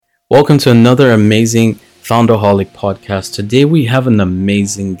Welcome to another amazing Founderholic podcast. Today we have an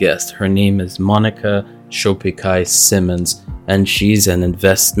amazing guest. Her name is Monica Shopikai Simmons, and she's an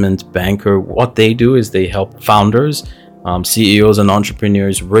investment banker. What they do is they help founders, CEOs, and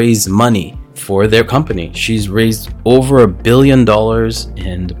entrepreneurs raise money for their company. She's raised over $1 billion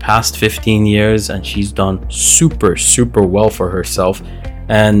in the past 15 years, and she's done super well for herself.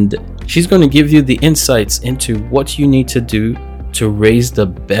 And she's going to give you the insights into what you need to do to raise the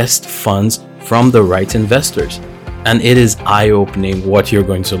best funds from the right investors. And it is eye-opening what you're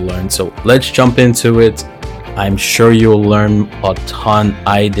going to learn. So let's jump into it. I'm sure you'll learn a ton.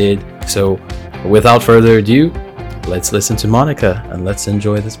 I did. So without further ado, let's listen to Monica and let's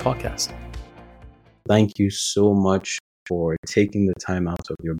enjoy this podcast. Thank you so much for taking the time out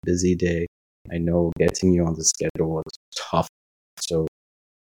of your busy day. I know getting you on the schedule was tough. So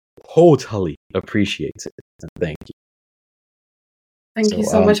totally appreciate it. And thank you. Thank you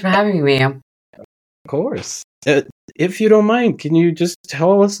so much for having me. Of course. If you don't mind, can you just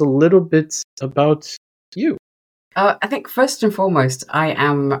tell us a little bit about you? I think first and foremost, I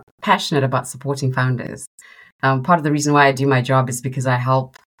am passionate about supporting founders. Part of the reason why I do my job is because I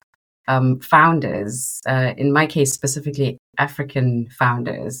help founders, in my case specifically African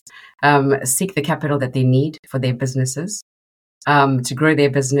founders, seek the capital that they need for their businesses, to grow their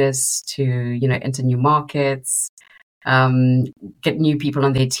business, to enter new markets, get new people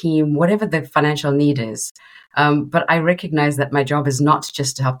on their team, whatever the financial need is. But I recognize that my job is not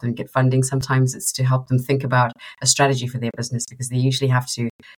just to help them get funding. Sometimes it's to help them think about a strategy for their business, because they usually have to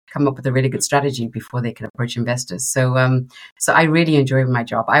come up with a really good strategy before they can approach investors. So I really enjoy my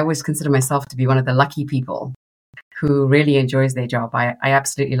job. I always consider myself to be one of the lucky people who really enjoys their job. I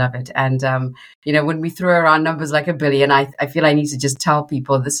absolutely love it. And, when we throw around numbers like $1 billion, I feel I need to just tell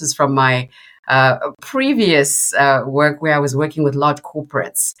people this is from my previous work where I was working with large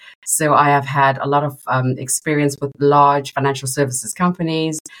corporates. So I have had a lot of experience with large financial services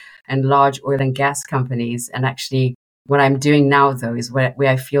companies and large oil and gas companies. And actually, what I'm doing now, though, is where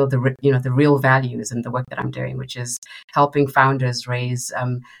I feel the real values in the work that I'm doing, which is helping founders raise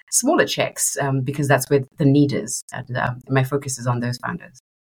smaller checks, because that's where the need is. And my focus is on those founders.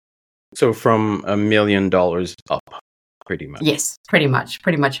 So from $1 million up. Pretty much. Yes, pretty much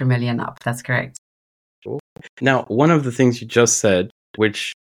 $1 million up. That's correct. Cool. Now, one of the things you just said,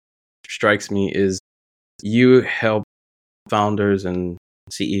 which strikes me, is you help founders and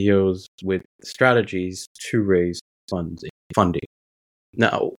CEOs with strategies to raise funding.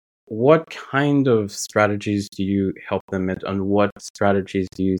 Now, what kind of strategies do you help them with, and what strategies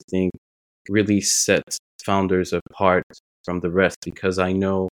do you think really set founders apart from the rest? Because I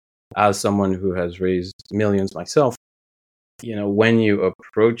know, as someone who has raised millions myself, when you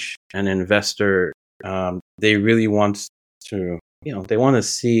approach an investor, they really want to, they want to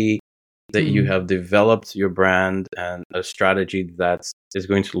see that you have developed your brand and a strategy that is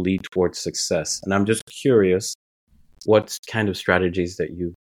going to lead towards success. And I'm just curious, what kind of strategies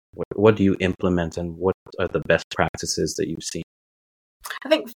what do you implement, and what are the best practices that you've seen? I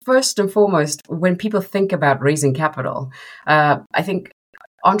think first and foremost, when people think about raising capital, I think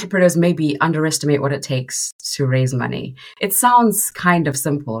entrepreneurs maybe underestimate what it takes to raise money. It sounds kind of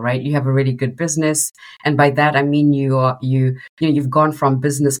simple, right? You have a really good business, and by that I mean you've gone from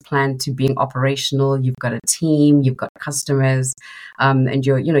business plan to being operational. You've got a team, you've got customers, and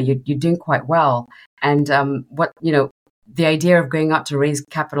you're doing quite well. And the idea of going out to raise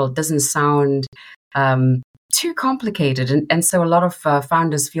capital doesn't sound too complicated. And so a lot of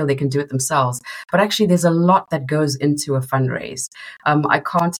founders feel they can do it themselves. But actually, there's a lot that goes into a fundraise.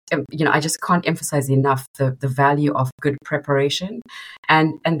 I just can't emphasize enough the value of good preparation.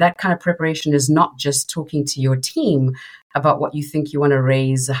 And that kind of preparation is not just talking to your team about what you think you want to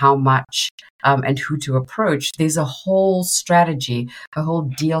raise, how much, and who to approach. There's a whole strategy, a whole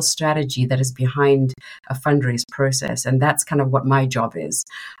deal strategy that is behind a fundraise process. And that's kind of what my job is.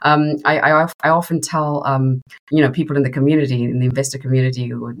 I often tell, people in the community, in the investor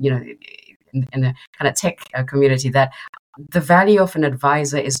community, or, in the kind of tech community, that the value of an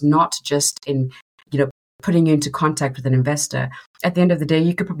advisor is not just in, putting you into contact with an investor. At the end of the day,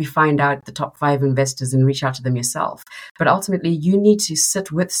 you could probably find out the top 5 investors and reach out to them yourself. But ultimately, you need to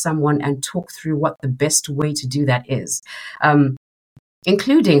sit with someone and talk through what the best way to do that is.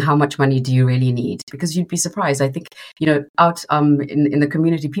 Including how much money do you really need? Because you'd be surprised. I think, out in the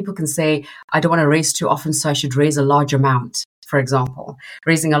community, people can say, I don't want to raise too often, so I should raise a large amount. For example,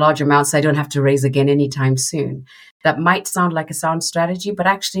 raising a large amount so I don't have to raise again anytime soon. That might sound like a sound strategy, but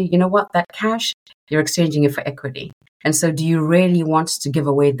actually, you know what? That cash, you're exchanging it for equity. And so do you really want to give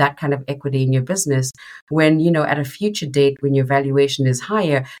away that kind of equity in your business when, at a future date, when your valuation is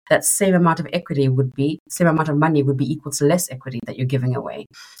higher, that same amount of same amount of money would be equal to less equity that you're giving away.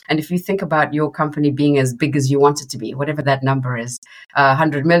 And if you think about your company being as big as you want it to be, whatever that number is,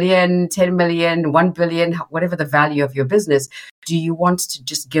 100 million, 10 million, 1 billion, whatever the value of your business, do you want to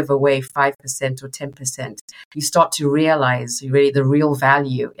just give away 5% or 10%? You start to realize really the real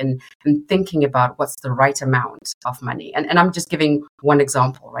value in thinking about what's the right amount of money. And I'm just giving one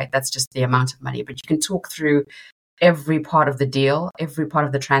example, right? That's just the amount of money. But you can talk through every part of the deal, every part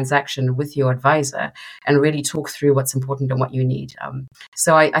of the transaction with your advisor and really talk through what's important and what you need.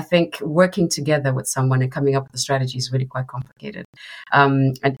 So I think working together with someone and coming up with a strategy is really quite complicated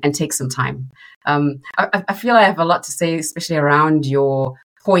and takes some time. I feel I have a lot to say, especially around your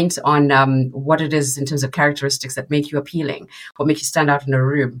point on what it is in terms of characteristics that make you appealing, what make you stand out in a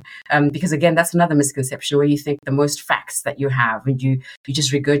room. Because again, that's another misconception where you think the most facts that you have and you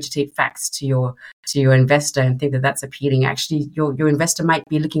just regurgitate facts to your investor and think that that's appealing. Actually, your investor might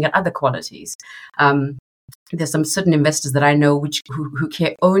be looking at other qualities. There's some certain investors that I know who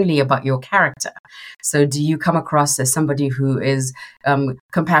care only about your character. So do you come across as somebody who is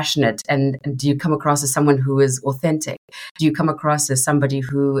compassionate, and do you come across as someone who is authentic? Do you come across as somebody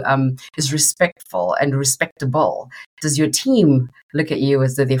who is respectful and respectable? Does your team look at you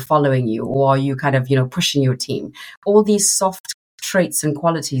as though they're following you, or are you kind of pushing your team? All these soft traits and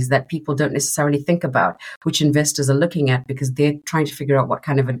qualities that people don't necessarily think about, which investors are looking at because they're trying to figure out what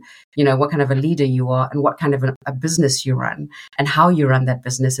kind of a leader you are and what kind of a business you run and how you run that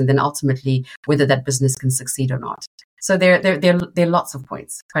business, and then ultimately whether that business can succeed or not. So there are lots of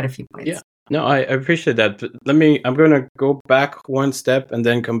points, quite a few points. Yeah, no, I appreciate that. I'm going to go back one step and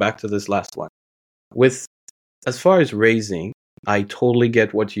then come back to this last one. As far as raising, I totally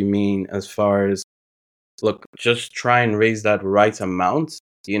get what you mean as far as, look, just try and raise that right amount.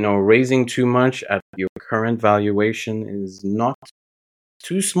 Raising too much at your current valuation is not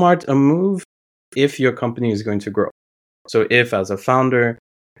too smart a move if your company is going to grow. So if as a founder,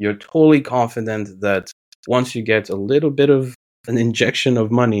 you're totally confident that once you get a little bit of an injection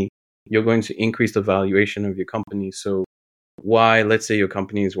of money, you're going to increase the valuation of your company. So let's say your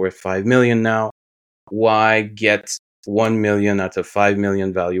company is worth 5 million now, why get 1 million at a 5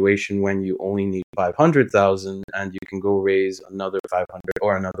 million valuation when you only need 500,000 and you can go raise another 500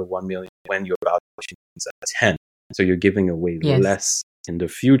 or another 1 million when your valuation is at 10. So you're giving away less in the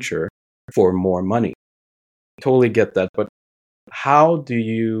future for more money. Totally get that. But how do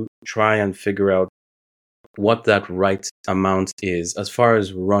you try and figure out what that right amount is as far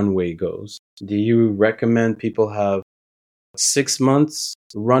as runway goes? Do you recommend people have 6 months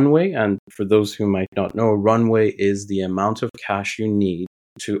runway? And for those who might not know, runway is the amount of cash you need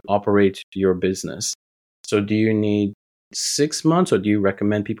to operate your business. So do you need 6 months, or do you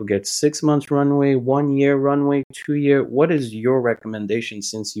recommend people get 6 months runway, 1 year runway, 2 year? What is your recommendation,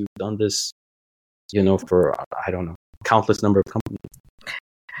 since you've done this, for, I don't know, countless number of companies?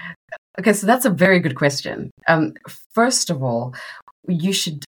 Okay, so that's a very good question. First of all,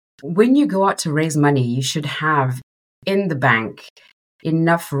 when you go out to raise money, you should have in the bank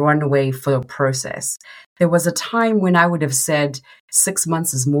enough runway for the process. There was a time when I would have said 6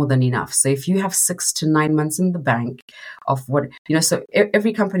 months is more than enough. So if you have 6 to 9 months in the bank of what, so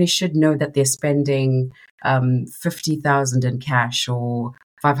every company should know that they're spending 50,000 in cash or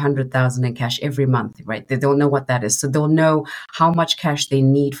 500,000 in cash every month, right? They'll know what that is. So they'll know how much cash they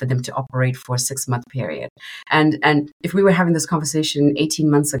need for them to operate for a 6-month period. And if we were having this conversation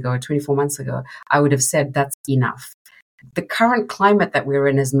 18 months ago, 24 months ago, I would have said that's enough. The current climate that we're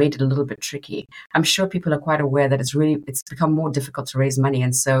in has made it a little bit tricky. I'm sure people are quite aware that it's become more difficult to raise money.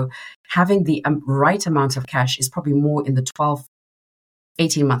 And so having the right amount of cash is probably more in the 12,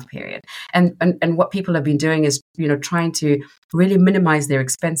 18-month period. And what people have been doing is, trying to really minimize their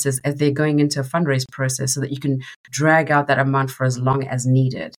expenses as they're going into a fundraise process so that you can drag out that amount for as long as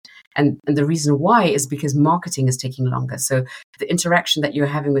needed. And the reason why is because marketing is taking longer. So the interaction that you're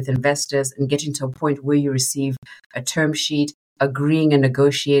having with investors and getting to a point where you receive a term sheet, agreeing and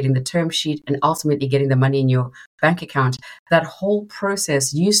negotiating the term sheet, and ultimately getting the money in your bank account, that whole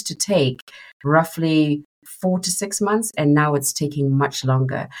process used to take roughly 4 to 6 months, and now it's taking much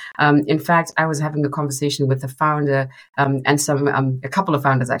longer. In fact, I was having a conversation with a founder and a couple of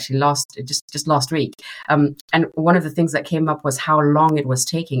founders actually just last week. And one of the things that came up was how long it was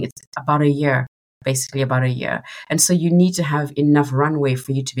taking. It's about a year, basically about a year. And so you need to have enough runway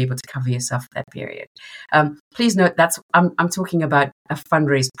for you to be able to cover yourself that period. Please note I'm talking about a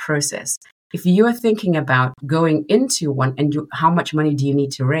fundraise process. if you are thinking about going into one and how much money do you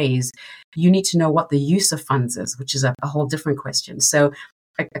need to raise, you need to know what the use of funds is, which is a whole different question. So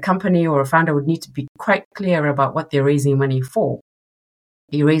a company or a founder would need to be quite clear about what they're raising money for.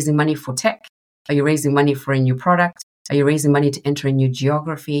 Are you raising money for tech? Are you raising money for a new product? Are you raising money to enter a new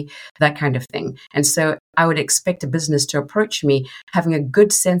geography? That kind of thing. And so I would expect a business to approach me having a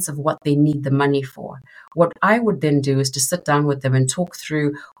good sense of what they need the money for. What I would then do is to sit down with them and talk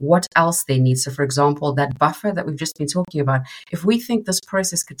through what else they need. So, for example, that buffer that we've just been talking about, if we think this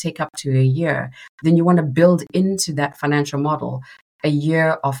process could take up to a year, then you want to build into that financial model a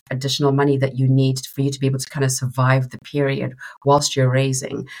year of additional money that you need for you to be able to kind of survive the period whilst you're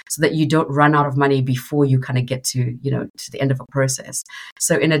raising, so that you don't run out of money before you kind of get to, to the end of a process.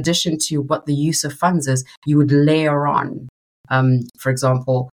 So in addition to what the use of funds is, you would layer on, for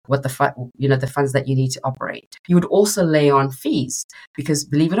example, what the funds that you need to operate. You would also lay on fees, because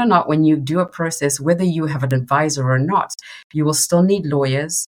believe it or not, when you do a process, whether you have an advisor or not, you will still need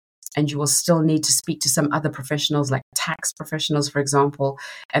lawyers. And you will still need to speak to some other professionals, like tax professionals, for example.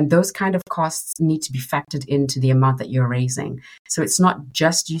 And those kind of costs need to be factored into the amount that you're raising. So it's not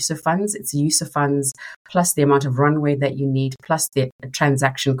just use of funds, it's use of funds plus the amount of runway that you need, plus the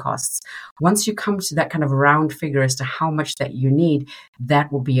transaction costs. Once you come to that kind of round figure as to how much that you need, that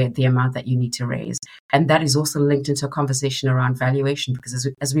will be the amount that you need to raise. And that is also linked into a conversation around valuation, because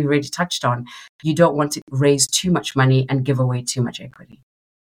as we already touched on, you don't want to raise too much money and give away too much equity.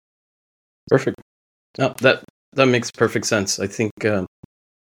 Perfect. No, that makes perfect sense. I think for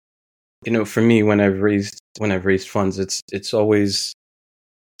me, when I've raised funds, it's always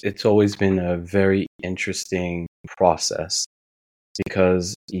been a very interesting process,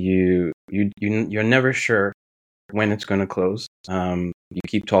 because you're never sure when it's going to close. You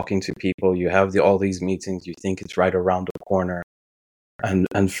keep talking to people, you have all these meetings, you think it's right around the corner,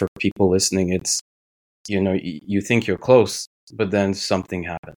 and for people listening, it's you think you're close, but then something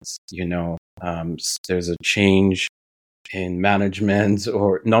happens. There's a change in management,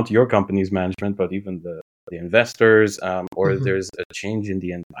 or not your company's management, but even the investors, or there's a change in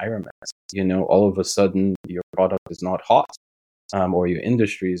the environment. All of a sudden your product is not hot, or your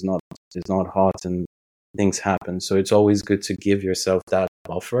industry is not hot, and things happen. So it's always good to give yourself that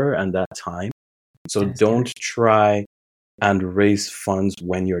buffer and that time. So don't try and raise funds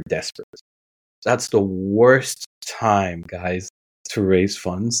when you're desperate. That's the worst time, guys, to raise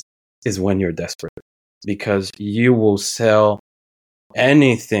funds, is when you're desperate, because you will sell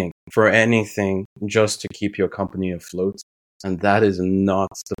anything for anything just to keep your company afloat. And that is not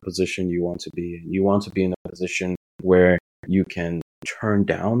the position you want to be in. You want to be in a position where you can turn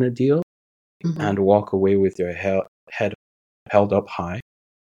down a deal and walk away with your head held up high,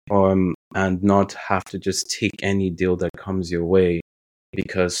 and not have to just take any deal that comes your way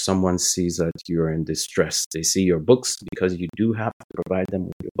because someone sees that you're in distress. They see your books, because you do have to provide them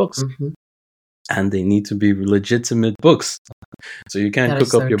with your books. And they need to be legitimate books. So you can't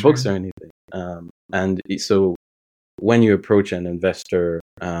cook up your books or anything. And so when you approach an investor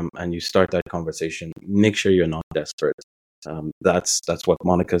and you start that conversation, make sure you're not desperate. That's what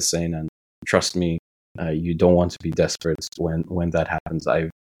Monica's saying. And trust me, you don't want to be desperate when that happens.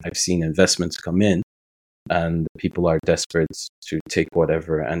 I've seen investments come in and people are desperate to take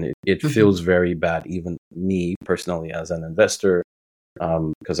whatever. And it feels very bad, even me personally as an investor,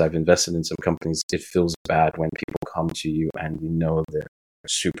 because I've invested in some companies. It feels bad when people come to you and they're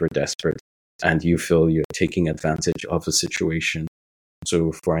super desperate and you feel you're taking advantage of a situation.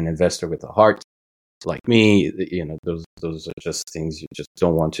 So for an investor with a heart like me, those are just things you just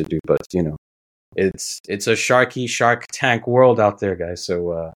don't want to do. But it's a Shark Tank world out there, guys.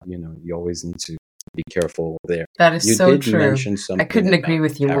 So you always need to be careful there. That is so true. I couldn't agree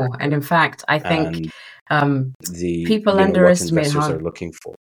with you more. And in fact, I think people underestimate what investors are looking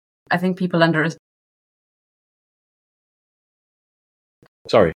for. I think people underestimate.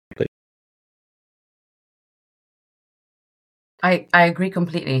 Sorry, please. I agree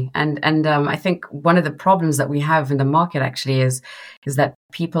completely. And I think one of the problems that we have in the market actually is that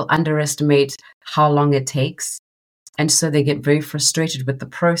people underestimate how long it takes. And so they get very frustrated with the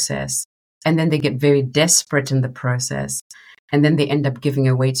process. And then they get very desperate in the process. And then they end up giving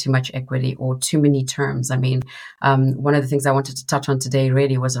away too much equity or too many terms. I mean, one of the things I wanted to touch on today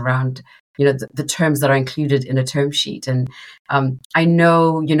really was around, the terms that are included in a term sheet. And I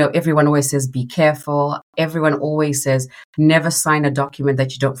know, everyone always says, be careful. Everyone always says, never sign a document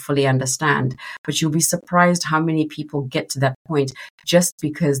that you don't fully understand. But you'll be surprised how many people get to that point just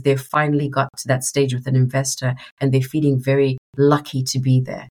because they've finally got to that stage with an investor and they're feeling very lucky to be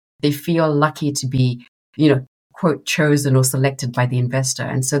there. They feel lucky to be, quote chosen or selected by the investor.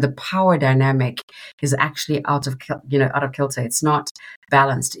 And so the power dynamic is actually out of kilter. It's not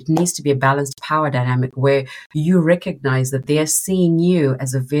balanced. It needs to be a balanced power dynamic where you recognize that they're seeing you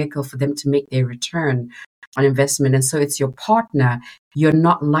as a vehicle for them to make their return on investment. And so it's your partner. You're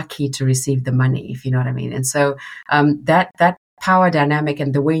not lucky to receive the money, if you know what I mean. And so that power dynamic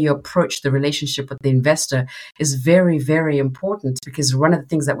and the way you approach the relationship with the investor is very, very important, because one of the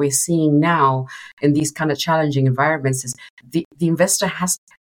things that we're seeing now in these kind of challenging environments is the investor has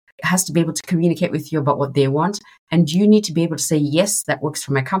to be able to communicate with you about what they want. And you need to be able to say, yes, that works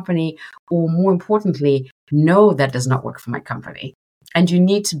for my company, or more importantly, no, that does not work for my company. And you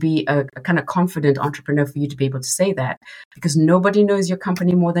need to be a kind of confident entrepreneur for you to be able to say that, because nobody knows your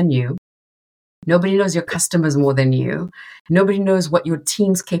company more than you. Nobody knows your customers more than you. Nobody knows what your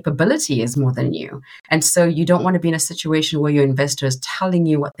team's capability is more than you. And so you don't want to be in a situation where your investor is telling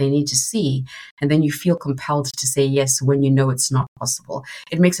you what they need to see, and then you feel compelled to say yes when you know it's not possible.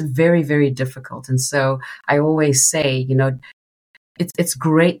 It makes it very, very difficult. And so I always say, it's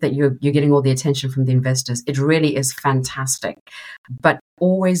great that you're getting all the attention from the investors. It really is fantastic. But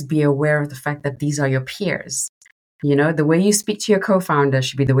always be aware of the fact that these are your peers. The way you speak to your co-founder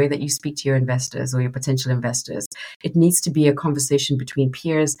should be the way that you speak to your investors or your potential investors. It needs to be a conversation between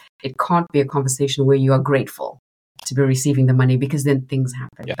peers. It can't be a conversation where you are grateful to be receiving the money, because then things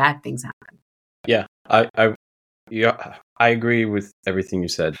happen. Yeah. Bad things happen. Yeah, I agree with everything you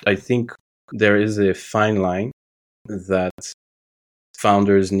said. I think there is a fine line that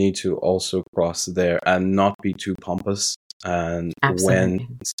founders need to also cross there and not be too pompous and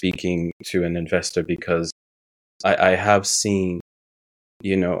when speaking to an investor, because I have seen,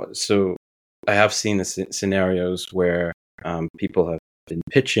 I have seen scenarios where people have been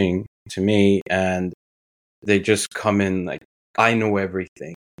pitching to me and they just come in like, I know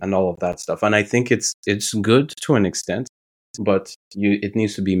everything and all of that stuff. And I think it's good to an extent, but it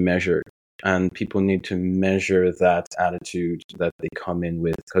needs to be measured, and people need to measure that attitude that they come in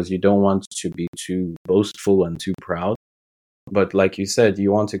with, because you don't want to be too boastful and too proud. But like you said,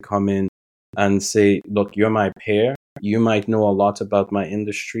 you want to come in and say, look, you're my peer. You might know a lot about my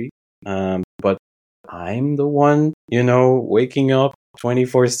industry, but I'm the one, waking up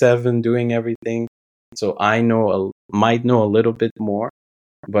 24/7, doing everything. So I might know a little bit more,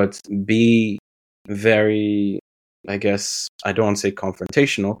 but be very, I guess, I don't want to say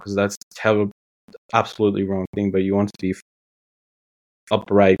confrontational, because that's absolutely wrong thing, but you want to be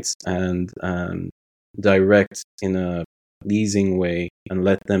upright and direct in a pleasing way, and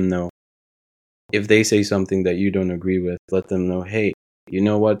let them know. If they say something that you don't agree with, let them know, hey, you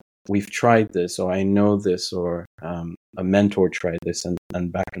know what? We've tried this, or I know this, or a mentor tried this, and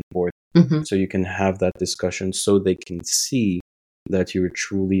back and forth. Mm-hmm. So you can have that discussion so they can see that you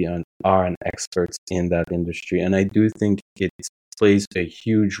truly are an expert in that industry. And I do think it plays a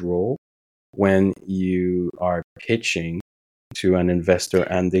huge role when you are pitching to an investor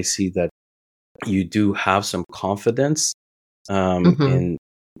and they see that you do have some confidence in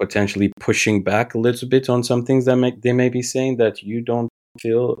potentially pushing back a little bit on some things that they may be saying that you don't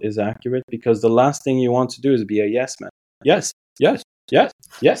feel is accurate, because the last thing you want to do is be a yes man. Yes.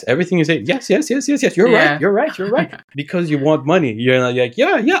 Everything you say, yes. You're right. Because you want money. You're like,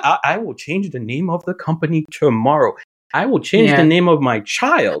 I will change the name of the company tomorrow. I will change the name of my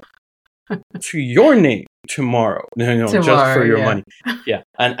child to your name tomorrow. Tomorrow, just for your money. Yeah.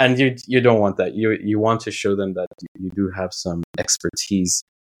 And you don't want that. You want to show them that you do have some expertise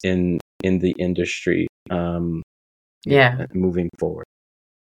in the industry moving forward.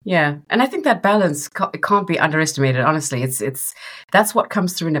 Yeah, and I think that balance can't be underestimated. Honestly, that's what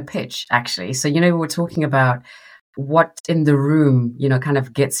comes through in a pitch, actually. So we're talking about what in the room, kind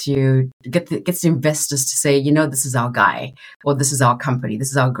of gets the investors to say, this is our guy, or this is our company,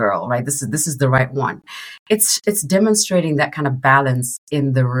 this is our girl, right? This is the right one. It's demonstrating that kind of balance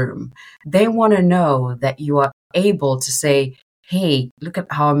in the room. They want to know that you are able to say, hey, look at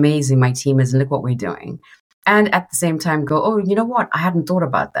how amazing my team is, and look what we're doing. And at the same time go, oh, you know what? I hadn't thought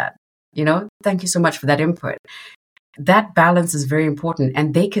about that. Thank you so much for that input. That balance is very important,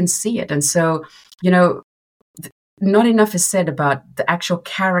 and they can see it. And so, not enough is said about the actual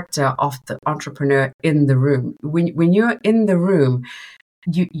character of the entrepreneur in the room. When you're in the room,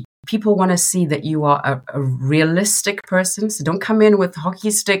 people want to see that you are a realistic person. So don't come in with hockey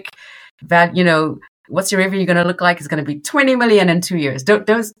stick that, what's your revenue going to look like? It's going to be 20 million in 2 years. Don't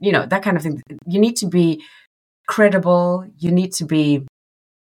that kind of thing. You need to be credible. You need to be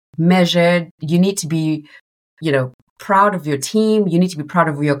measured. You need to be, proud of your team. You need to be proud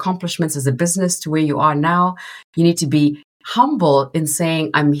of your accomplishments as a business to where you are now. You need to be humble in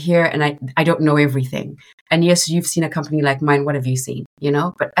saying, I'm here and I don't know everything. And yes, you've seen a company like mine. What have you seen?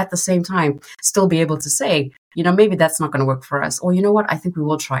 But at the same time, still be able to say, maybe that's not going to work for us. Or you know what? I think we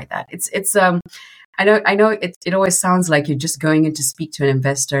will try that. I know it always sounds like you're just going in to speak to an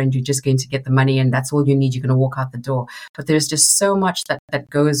investor and you're just going to get the money and that's all you need. You're going to walk out the door. But there's just so much that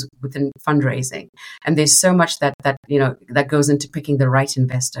goes within fundraising. And there's so much that goes into picking the right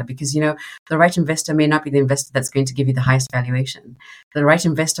investor, because, the right investor may not be the investor that's going to give you the highest valuation. The right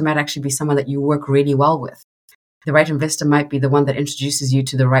investor might actually be someone that you work really well with. The right investor might be the one that introduces you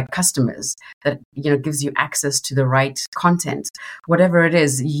to the right customers, that, gives you access to the right content. Whatever it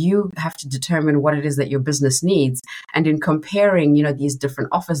is, you have to determine what it is that your business needs. And in comparing, these different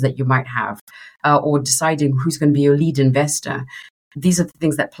offers that you might have, or deciding who's going to be your lead investor, these are the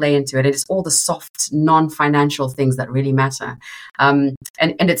things that play into it. It is all the soft, non-financial things that really matter. And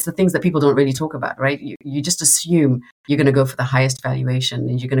it's the things that people don't really talk about, right? You just assume you're going to go for the highest valuation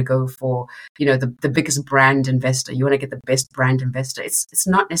and you're going to go for, the biggest brand investor. You want to get the best brand investor. It's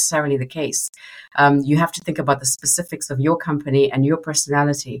not necessarily the case. You have to think about the specifics of your company and your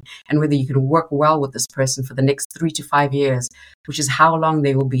personality and whether you can work well with this person for the next 3 to 5 years, which is how long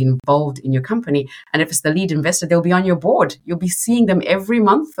they will be involved in your company. And if it's the lead investor, they'll be on your board. You'll be seeing them every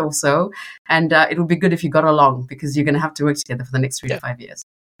month or so. And it would be good if you got along, because you're going to have to work together for the next 3 to 5 years.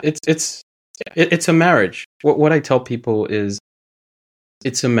 It's a marriage. What I tell people is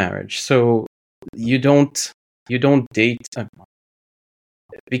it's a marriage. So you don't date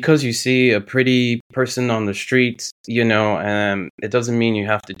because you see a pretty person on the street, it doesn't mean you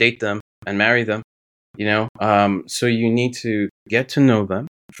have to date them and marry them, so you need to get to know them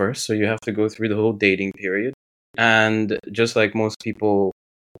first. So you have to go through the whole dating period. And just like most people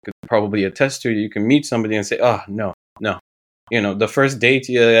could probably attest to, you can meet somebody and say, oh, no. The first date,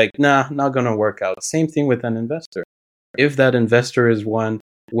 you're like, nah, not going to work out. Same thing with an investor. If that investor is one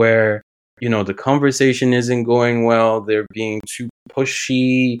where, the conversation isn't going well, they're being too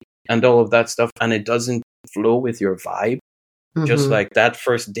pushy and all of that stuff, and it doesn't flow with your vibe, just like that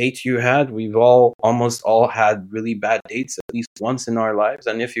first date you had, we've almost all had really bad dates at least once in our lives.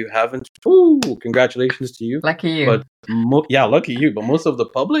 And if you haven't, congratulations to you. Lucky you. But lucky you. But most of the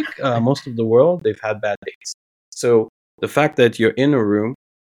public, most of the world, they've had bad dates. So the fact that you're in a room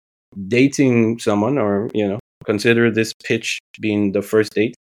dating someone, or, consider this pitch being the first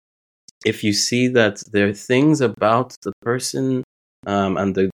date, if you see that there are things about the person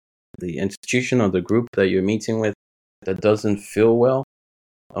and the institution or the group that you're meeting with that doesn't feel well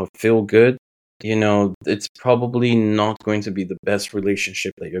or feel good, it's probably not going to be the best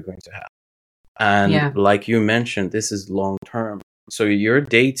relationship that you're going to have. And like you mentioned, this is long term. So you're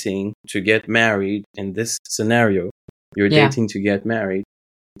dating to get married in this scenario. You're dating to get married.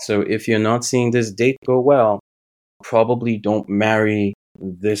 So if you're not seeing this date go well, probably don't marry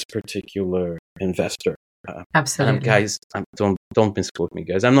this particular investor. Absolutely. And guys, don't misquote me,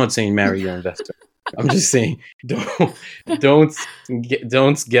 guys. I'm not saying marry your investor. I'm just saying don't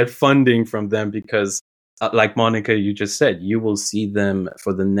get funding from them, because like Monica, you just said, you will see them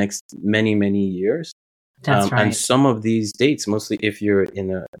for the next many, many years. That's right. And some of these dates, mostly if you're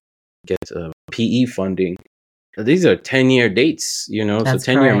get a PE funding, these are 10-year dates, so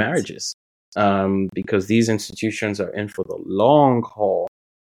 10-year marriages, because these institutions are in for the long haul.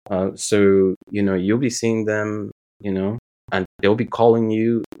 So, you'll be seeing them, and they'll be calling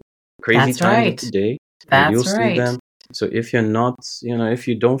you crazy times of the day. And you'll see them. So if you're not, if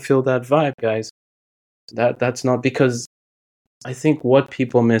you don't feel that vibe, guys, that's not, because I think what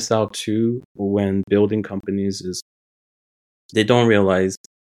people miss out too when building companies is they don't realize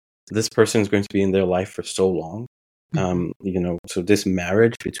this person is going to be in their life for so long. So this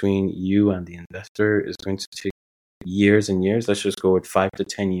marriage between you and the investor is going to take years and years. Let's just go with 5 to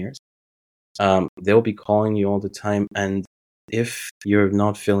 10 years. They'll be calling you all the time, and if you're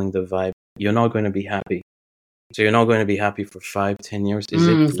not feeling the vibe, you're not going to be happy. So you're not going to be happy for 5-10 years. Is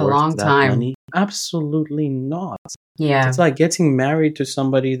it it's worth a long that time. money? Absolutely not. Yeah. It's like getting married to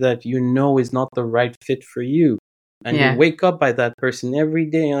somebody that is not the right fit for you. And you wake up by that person every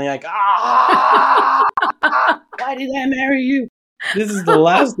day and you're like, why did I marry you? This is the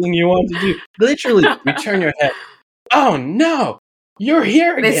last thing you want to do. Literally, you turn your head. Oh no, you're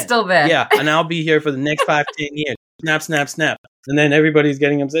here again. They're still there. Yeah, and I'll be here for the next 5-10 years. Snap, snap, snap. And then everybody's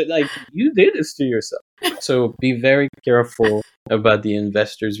getting upset. Like, you did this to yourself. So be very careful about the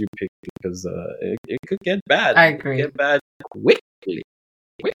investors you pick, because it could get bad. I agree. It could get bad quickly.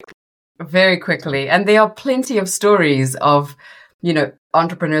 Very quickly. And there are plenty of stories of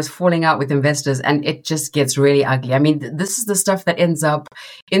entrepreneurs falling out with investors, and it just gets really ugly. I mean, this is the stuff that ends up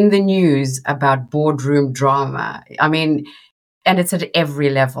in the news about boardroom drama. I mean, and it's at every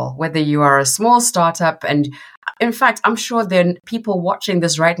level, whether you are a small startup. And in fact, I'm sure there are people watching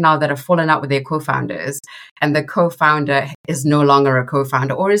this right now that have fallen out with their co-founders, and the co-founder is no longer a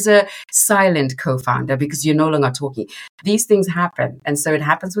co-founder or is a silent co-founder because you're no longer talking. These things happen. And so it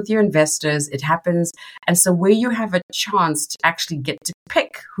happens with your investors. It happens. And so where you have a chance to actually get to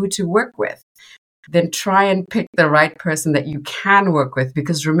pick who to work with, then try and pick the right person that you can work with.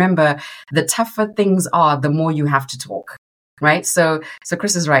 Because remember, the tougher things are, the more you have to talk. Right. So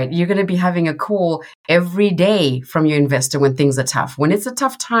Chris is right. You're going to be having a call every day from your investor when things are tough. When it's a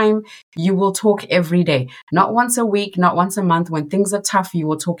tough time, you will talk every day, not once a week, not once a month. When things are tough, you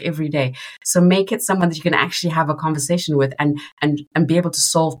will talk every day. So make it someone that you can actually have a conversation with and be able to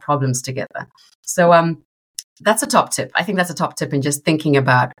solve problems together. So that's a top tip. I think that's a top tip in just thinking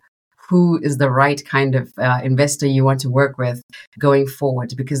about who is the right kind of investor you want to work with going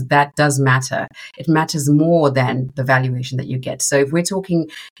forward, because that does matter. It matters more than the valuation that you get. So if we're talking,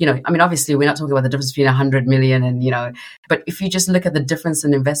 obviously we're not talking about the difference between 100 million and, but if you just look at the difference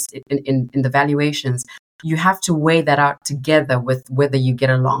in in the valuations, you have to weigh that out together with whether you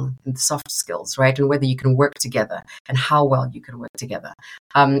get along in the soft skills, right? And whether you can work together and how well you can work together.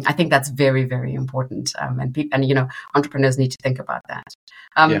 I think that's very, very important. And entrepreneurs need to think about that.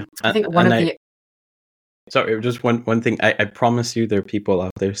 I think sorry, just one thing. I promise you there are people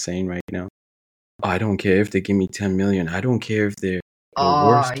out there saying right now, I don't care if they give me 10 million. I don't care if they're the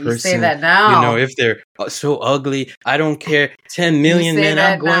worst person. You say that now. If they're so ugly, I don't care. 10 million, man,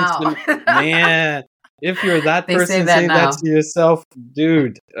 I'm going to, man. If you're that person, say that to yourself,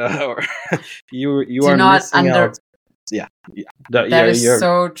 dude. You are not missing out. Yeah. That is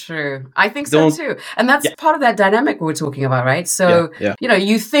so true. I think so too. And that's part of that dynamic we're talking about, right? So,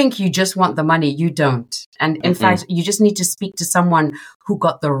 you think you just want the money. You don't. And in fact, you just need to speak to someone who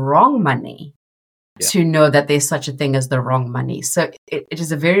got the wrong money to know that there's such a thing as the wrong money. So it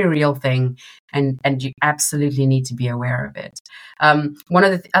is a very real thing, and you absolutely need to be aware of it. One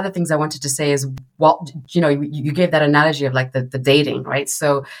of the other things I wanted to say is, you gave that analogy of like the dating, right?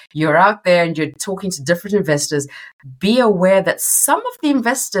 So you're out there and you're talking to different investors. Be aware that some of the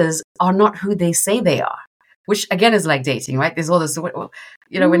investors are not who they say they are, which again is like dating, right? There's all this, when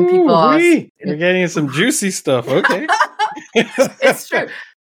people are... You're getting some juicy stuff. Okay. It's true.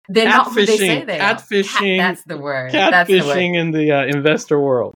 They're not who they say they are. Catfishing. That's the word. Catfishing in the investor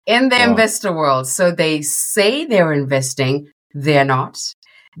world. In the investor world. So they say they're investing. They're not.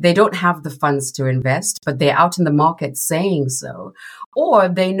 They don't have the funds to invest, but they're out in the market saying so. Or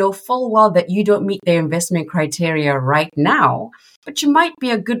they know full well that you don't meet their investment criteria right now, but you might be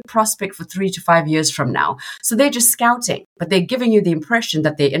a good prospect for 3 to 5 years from now. So they're just scouting, but they're giving you the impression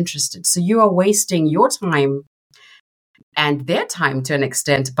that they're interested. So you are wasting your time and their time to an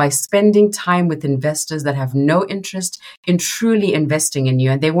extent by spending time with investors that have no interest in truly investing in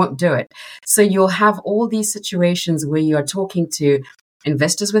you, and they won't do it. So you'll have all these situations where you are talking to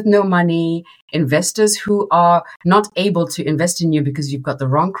investors with no money, investors who are not able to invest in you because you've got the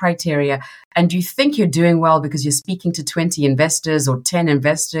wrong criteria, and you think you're doing well because you're speaking to 20 investors or 10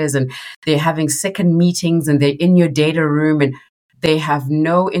 investors, and they're having second meetings and they're in your data room and they have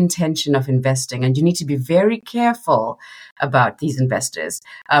no intention of investing, and you need to be very careful about these investors.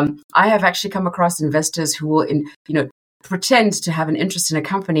 I have actually come across investors who will, pretend to have an interest in a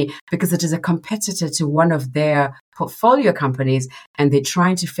company because it is a competitor to one of their portfolio companies, and they're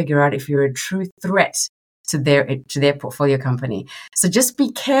trying to figure out if you're a true threat to their portfolio company. So just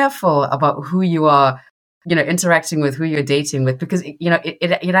be careful about who you are, interacting with, who you're dating with, because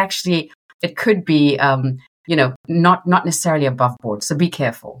it could be. Not necessarily above board. So be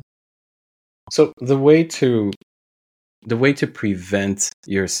careful. So the way to prevent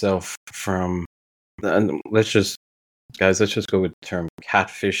yourself from, let's just go with the term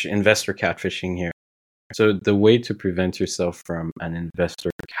investor catfishing here. So the way to prevent yourself from an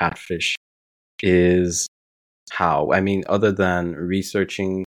investor catfish is how? I mean, other than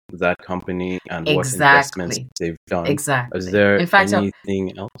researching that company and what investments they've done. Exactly. Is there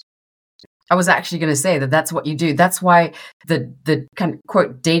anything else? I was actually going to say that's what you do. That's why the kind of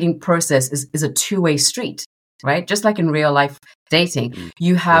quote dating process is a two-way street, right? Just like in real life dating,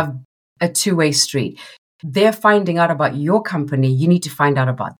 you have a two-way street. They're finding out about your company. You need to find out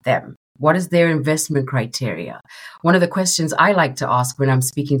about them. What is their investment criteria? One of the questions I like to ask when I'm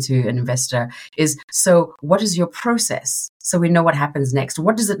speaking to an investor is, so what is your process? So we know what happens next.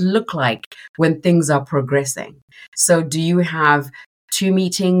 What does it look like when things are progressing? So do you have 2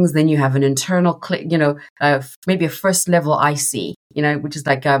 meetings, then you have an internal maybe a first level IC, which is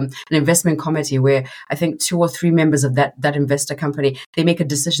like an investment committee where I think 2 or 3 members of that investor company, they make a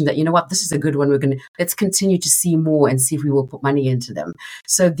decision that, this is a good one. Let's continue to see more and see if we will put money into them.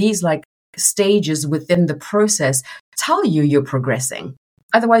 So these like stages within the process tell you you're progressing.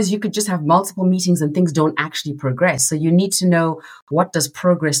 Otherwise, you could just have multiple meetings and things don't actually progress. So you need to know, what does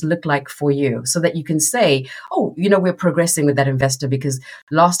progress look like for you, so that you can say, oh, we're progressing with that investor because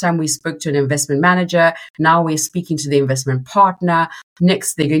last time we spoke to an investment manager. Now we're speaking to the investment partner.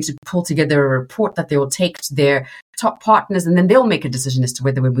 Next, they're going to pull together a report that they will take to their top partners, and then they'll make a decision as to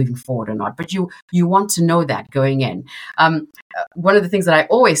whether we're moving forward or not. But you want to know that going in. One of the things that I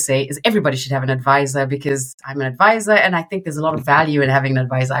always say is everybody should have an advisor, because I'm an advisor and I think there's a lot of value in having an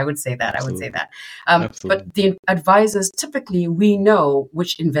advisor. I would say that. But the advisors, typically we know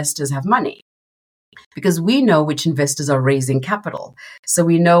which investors have money, because we know which investors are raising capital. So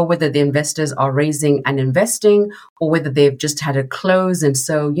we know whether the investors are raising and investing, or whether they've just had a close. And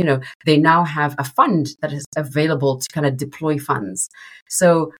so, they now have a fund that is available to kind of deploy funds.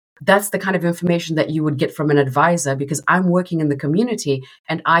 So that's the kind of information that you would get from an advisor, because I'm working in the community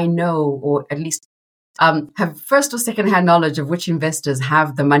and I know, or at least have first or second hand knowledge of which investors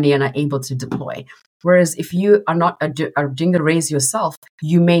have the money and are able to deploy. Whereas if you are not are doing the raise yourself,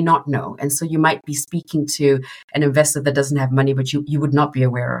 you may not know. And so you might be speaking to an investor that doesn't have money, but you would not be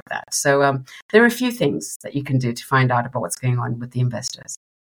aware of that. So there are a few things that you can do to find out about what's going on with the investors.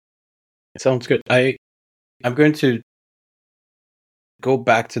 It sounds good. I'm going to go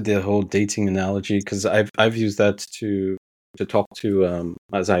back to the whole dating analogy, because I've used that to talk to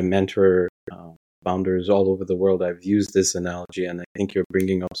as I mentor founders all over the world. I've used this analogy, and I think you're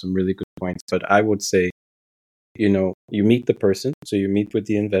bringing up some really good points. But I would say, you meet the person, so you meet with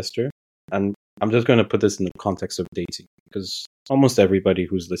the investor, and I'm just going to put this in the context of dating, because almost everybody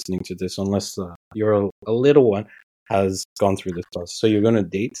who's listening to this, unless you're a little one, has gone through this process. So you're going to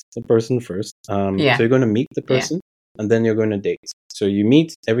date the person first. So you're going to meet the person, and then you're going to date. So you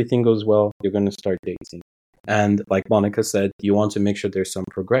meet, everything goes well, you're going to start dating. And like Monica said, you want to make sure there's some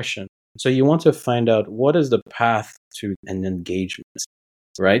progression. So you want to find out, what is the path to an engagement,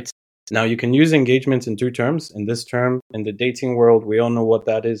 right? Now, you can use engagement in 2 terms. In this term, in the dating world, we all know what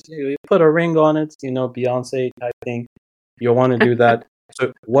that is. You put a ring on it, Beyonce type thing. You'll want to do that.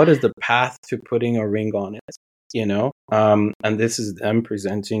 So what is the path to putting a ring on it? And this is them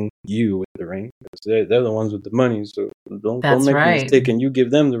presenting you with the ring, because they're the ones with the money. So don't make a mistake and you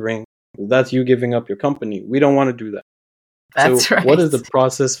give them the ring. That's you giving up your company. We don't want to do that. That's right. What is the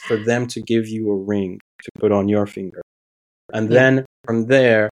process for them to give you a ring to put on your finger? And then from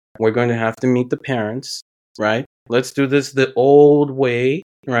there, we're going to have to meet the parents, right? Let's do this the old way,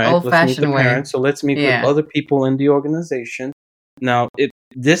 right? Let's meet the parents. So let's meet with other people in the organization. Now, if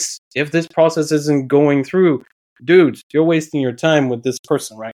this process isn't going through, dudes, you're wasting your time with this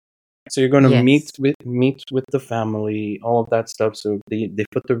person, right? So you're going to meet with the family, all of that stuff. So they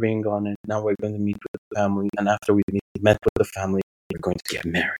put the ring on it. Now we're going to meet with the family, and after we met with the family, we're going to get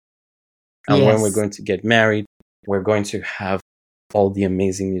married. And when we're going to get married, we're going to have all the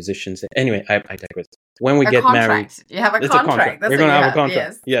amazing musicians. Anyway, I digress. When we get married, you have a contract. We're going to have a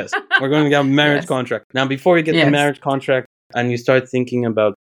contract. Yes, we're going to have a marriage contract. Now, before you get the marriage contract, and you start thinking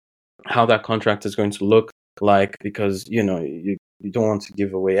about how that contract is going to look like, because you don't want to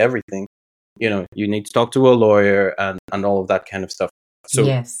give away everything. You need to talk to a lawyer and all of that kind of stuff.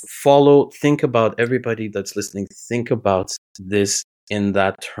 So think about, everybody that's listening, think about this in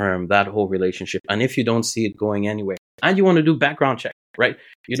that term, that whole relationship. And if you don't see it going anywhere, and you want to do background check, right?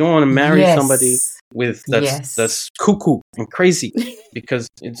 You don't want to marry somebody with that's cuckoo and crazy, because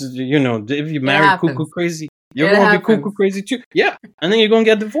it's if you marry cuckoo crazy, you're going to be cuckoo crazy too. Yeah, and then you're going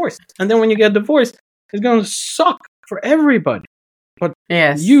to get divorced. And then when you get divorced, it's going to suck for everybody. But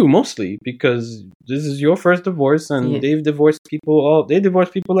you mostly, because this is your first divorce, and they've divorced people. They divorce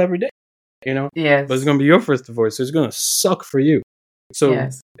people every day, But it's going to be your first divorce, so it's going to suck for you. So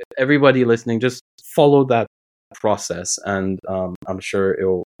everybody listening, just follow that process, and I'm sure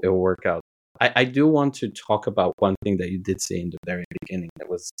it'll work out. I do want to talk about one thing that you did say in the very beginning. It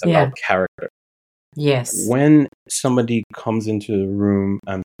was about character. Yes. When somebody comes into the room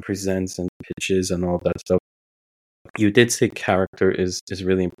and presents and pitches and all that stuff, you did say character is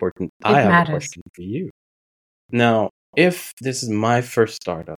really important. I have a question for you. Now, if this is my first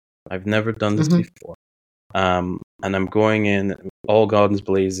startup, I've never done this before, and I'm going in all guns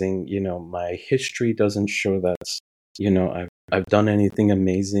blazing, my history doesn't show that, I've done anything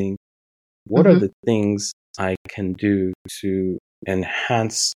amazing. What are the things I can do to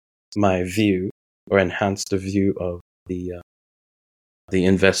enhance my view, or enhance the view of the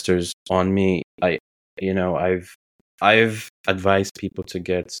investors on me. I've advised people to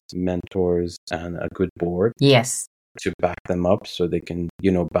get mentors and a good board Yes. to back them up so they can,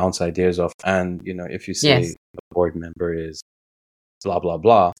 bounce ideas off. And, if you say Yes. a board member is blah, blah,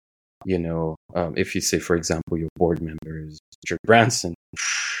 blah, if you say, for example, your board member is Richard Branson,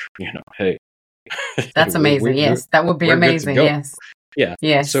 hey, That's amazing. Yes, that would be we're good to amazing. go. Yes. Yeah.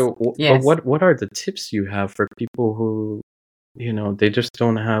 Yes. So, Yes. but what are the tips you have for people who, they just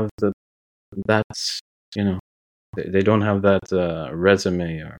don't have that's, they don't have that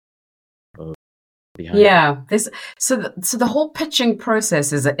resume or behind it. Yeah, so the whole pitching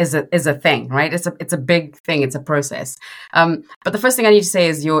process is a thing, right? It's a big thing. It's a process. But the first thing I need to say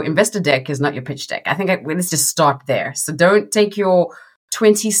is your investor deck is not your pitch deck. I think let's just start there. So don't take your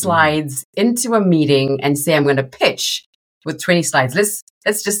 20 slides into a meeting and say I'm going to pitch with 20 slides.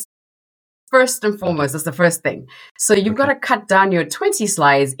 Let's just first and foremost, that's the first thing. So you've got to cut down your 20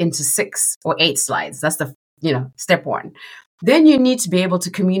 slides into 6 or 8 slides. That's the step one. Then you need to be able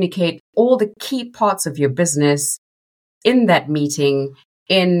to communicate all the key parts of your business in that meeting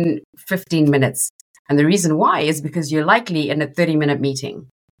in 15 minutes. And the reason why is because you're likely in a 30-minute meeting.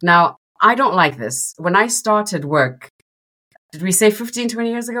 Now, I don't like this. When I started work, did we say 15, 20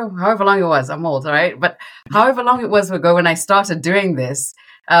 years ago? However long it was. I'm old, all right? But however long it was ago when I started doing this,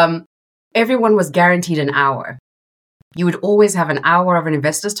 everyone was guaranteed an hour. You would always have an hour of an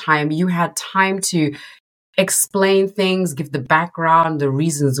investor's time. You had time to explain things, give the background, the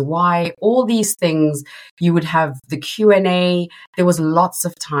reasons why, all these things. You would have the Q&A. There was lots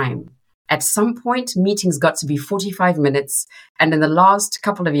of time. At some point, meetings got to be 45 minutes. And in the last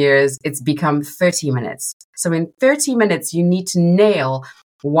couple of years, it's become 30 minutes. So in 30 minutes, you need to nail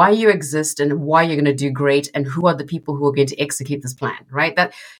why you exist and why you're going to do great and who are the people who are going to execute this plan, right?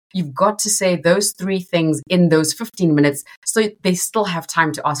 That you've got to say those 3 things in those 15 minutes so they still have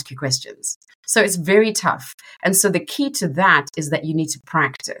time to ask you questions. So it's very tough. And so the key to that is that you need to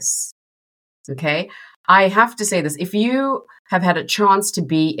practice. Okay. I have to say this. If you have had a chance to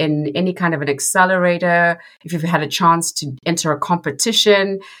be in any kind of an accelerator, if you've had a chance to enter a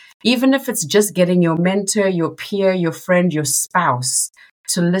competition, even if it's just getting your mentor, your peer, your friend, your spouse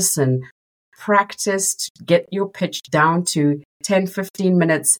to listen, practice to get your pitch down to 10, 15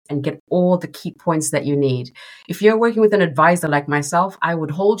 minutes and get all the key points that you need. If you're working with an advisor like myself, I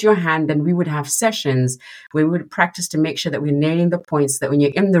would hold your hand and we would have sessions where we would practice to make sure that we're nailing the points, that when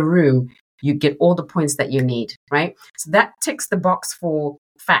you're in the room, you get all the points that you need, right? So that ticks the box for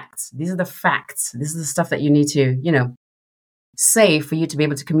facts. These are the facts. This is the stuff that you need to, say for you to be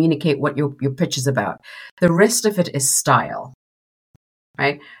able to communicate what your pitch is about. The rest of it is style.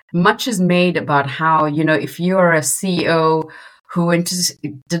 Right? Much is made about how, if you're a CEO who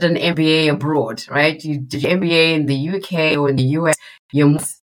did an MBA abroad, right? You did your MBA in the UK or in the US, your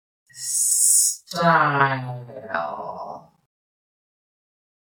style.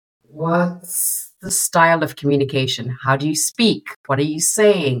 What's the style of communication? How do you speak? What are you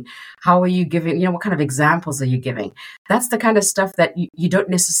saying? How are you giving, what kind of examples are you giving? That's the kind of stuff that you don't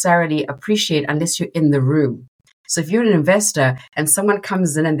necessarily appreciate unless you're in the room. So if you're an investor and someone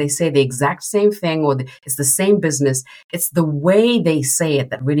comes in and they say the exact same thing or it's the same business, it's the way they say it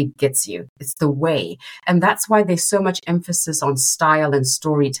that really gets you. It's the way. And that's why there's so much emphasis on style and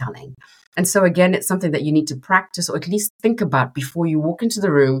storytelling. And so again, it's something that you need to practice or at least think about before you walk into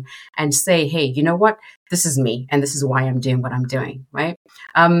the room and say, hey, you know what? This is me and this is why I'm doing what I'm doing, right?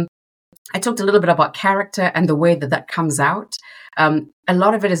 I talked a little bit about character and the way that comes out. A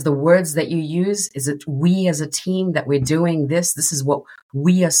lot of it is the words that you use. Is it we as a team that we're doing this? This is what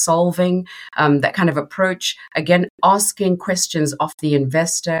we are solving. That kind of approach. Again, asking questions of the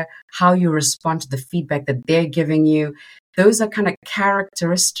investor, how you respond to the feedback that they're giving you. Those are kind of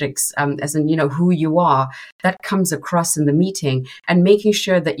characteristics, as in, who you are, that comes across in the meeting, and making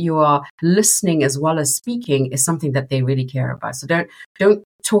sure that you are listening as well as speaking is something that they really care about. So don't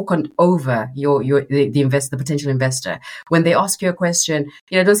talk over the potential investor. When they ask you a question,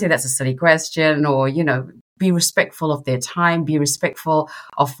 don't say that's a silly question or, be respectful of their time, be respectful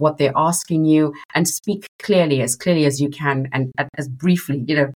of what they're asking you, and speak clearly as you can and as briefly,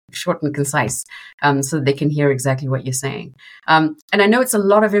 short and concise, so that they can hear exactly what you're saying. And I know it's a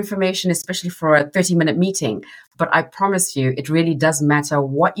lot of information, especially for a 30-minute meeting, but I promise you, it really does matter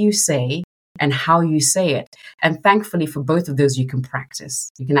what you say and how you say it. And thankfully for both of those, you can practice.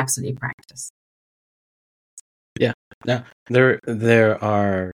 You can absolutely practice. Yeah. Now, there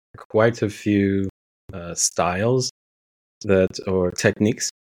are quite a few styles or techniques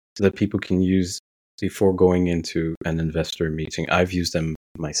that people can use before going into an investor meeting. I've used them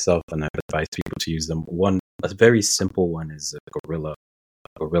myself and I've advised people to use them. A very simple one is a gorilla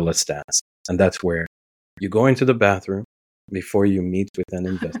gorilla stance. And that's where you go into the bathroom before you meet with an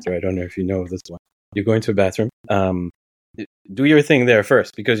investor. I don't know if you know this one. You go into a bathroom, do your thing there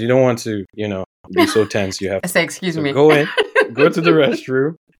first, because you don't want to, be so tense. You have I say, excuse me. Go in, go to the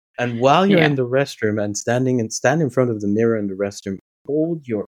restroom, and while you're in the restroom and stand in front of the mirror in the restroom, hold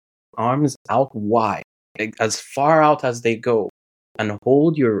your arms out wide, as far out as they go, and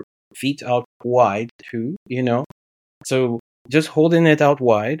hold your feet out wide too, So just holding it out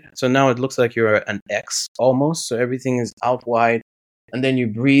wide. So now it looks like you're an X almost. So everything is out wide. And then you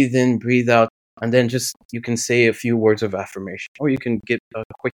breathe in, breathe out. And then you can say a few words of affirmation. Or you can get a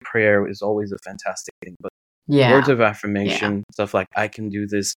quick prayer is always a fantastic thing. But words of affirmation, stuff like, I can do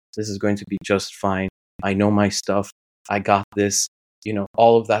this. This is going to be just fine. I know my stuff. I got this.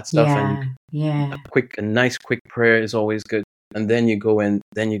 All of that stuff. And a nice quick prayer is always good. And then you go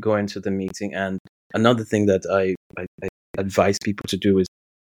into the meeting. And another thing that I advise people to do is,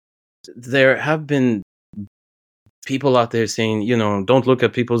 there have been people out there saying, don't look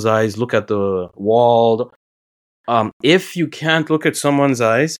at people's eyes, look at the wall. If you can't look at someone's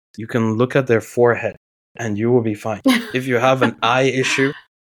eyes, you can look at their forehead and you will be fine. If you have an eye issue,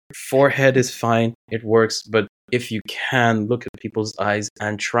 forehead is fine. It works. But if you can look at people's eyes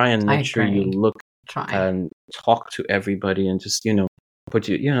and try and make sure you look and talk to everybody and just,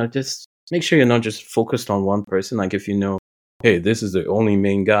 just make sure you're not just focused on one person. Like if hey, this is the only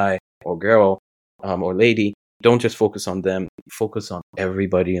main guy or girl or lady, don't just focus on them. Focus on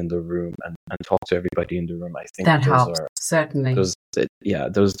everybody in the room and talk to everybody in the room. I think that helps, certainly. Those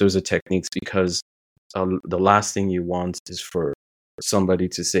are techniques, because the last thing you want is for somebody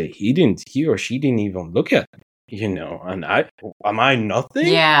to say, he or she didn't even look at me, and am I nothing?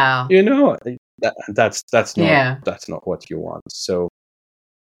 Yeah. That's not what you want. So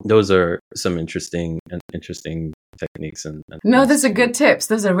those are some interesting techniques and no, those are good tips.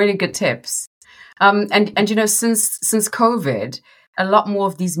 Those are really good tips. And since COVID, a lot more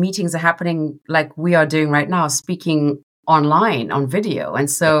of these meetings are happening like we are doing right now, speaking online on video. And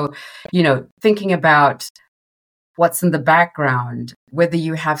so, thinking about what's in the background, whether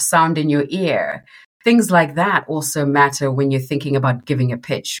you have sound in your ear, things like that also matter when you're thinking about giving a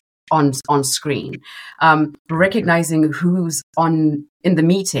pitch on screen. Recognizing who's in the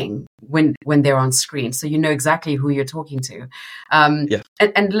meeting when they're on screen, so you know exactly who you're talking to. And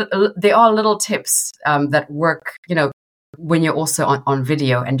there are little tips that work, when you're also on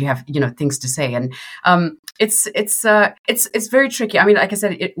video and you have things to say. And it's very tricky. I mean, like I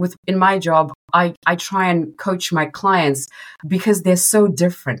said, in my job, I try and coach my clients because they're so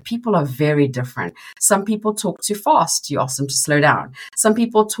different. People are very different. Some people talk too fast. You ask them to slow down. Some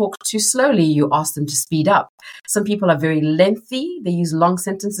people talk too slowly. You ask them to speed up. Some people are very lengthy. They use long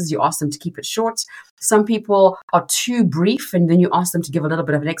sentences. You ask them to keep it short. Some people are too brief, and then you ask them to give a little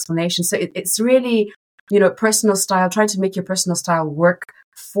bit of an explanation. So it's really, personal style, trying to make your personal style work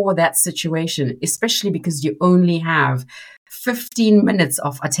for that situation, especially because you only have 15 minutes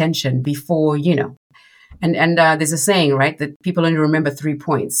of attention before, and there's a saying, right, that people only remember 3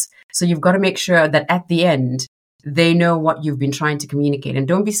 points. So you've got to make sure that at the end, they know what you've been trying to communicate. And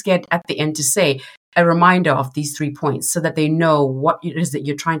don't be scared at the end to say a reminder of these 3 points so that they know what it is that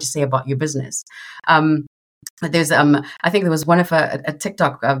you're trying to say about your business. There's I think there was one of a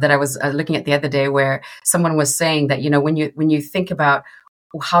TikTok that I was looking at the other day where someone was saying that when you think about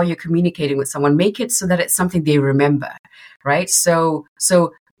how you're communicating with someone, make it so that it's something they remember, right? So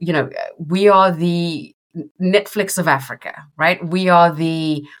we are the Netflix of Africa, right? We are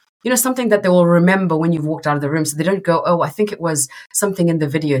the something that they will remember when you've walked out of the room, so they don't go, oh, I think it was something in the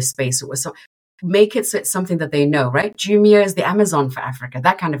video space. It was make it so it's something that they know, right? Jumia is the Amazon for Africa,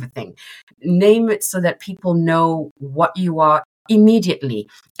 that kind of a thing. Name it so that people know what you are immediately.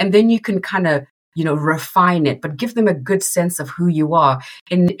 And then you can kind of, refine it, but give them a good sense of who you are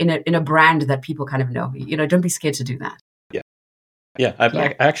in a brand that people kind of know. Don't be scared to do that. Yeah.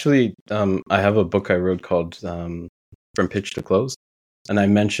 I actually, I have a book I wrote called From Pitch to Close. And I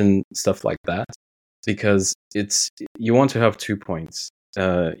mentioned stuff like that because you want to have 2 points.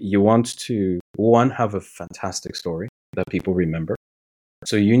 You want to, one, have a fantastic story that people remember.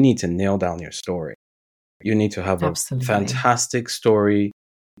 So you need to nail down your story. You need to have a fantastic story,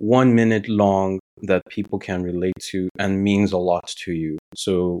 1 minute long, that people can relate to and means a lot to you.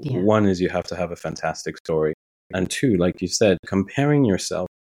 So one is you have to have a fantastic story. And two, like you said, comparing yourself,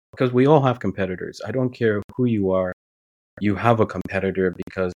 because we all have competitors. I don't care who you are. You have a competitor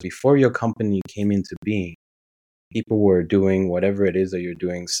because before your company came into being, people were doing whatever it is that you're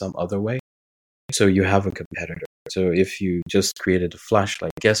doing some other way. So you have a competitor. So if you just created a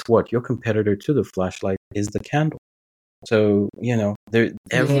flashlight, guess what? Your competitor to the flashlight is the candle. So,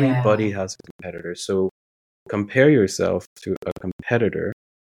 everybody Yeah. has a competitor. So compare yourself to a competitor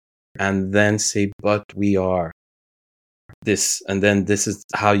and then say, but we are this. And then this is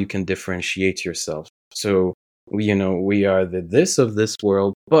how you can differentiate yourself. So, we are the this of this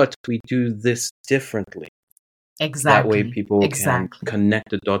world, but we do this differently. That way Exactly. people can Exactly. connect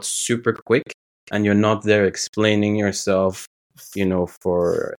the dots super quick and you're not there explaining yourself,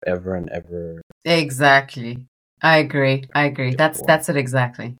 forever and ever. Exactly. I agree. Cool. That's it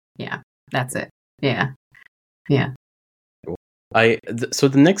exactly. Yeah. That's it. Yeah. Yeah. Cool. So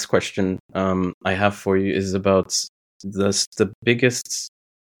the next question I have for you is about the biggest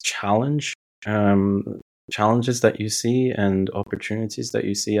challenge challenges that you see and opportunities that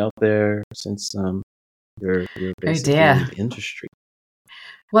you see out there since you're Oh basically in dear. the industry.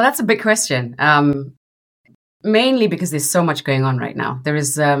 Well, that's a big question. Mainly because there's so much going on right now.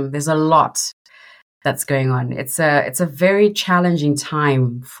 There's a lot that's going on. It's a very challenging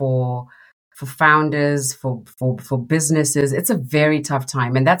time for founders, for businesses. It's a very tough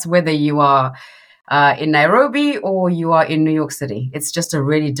time, and that's whether you are in Nairobi or you are in New York City. It's just a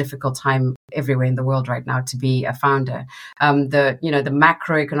really difficult time everywhere in the world right now to be a founder. The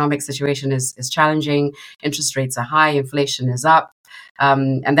macroeconomic situation is challenging. Interest rates are high. Inflation is up.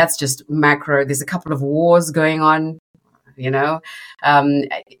 And that's just macro. There's a couple of wars going on. In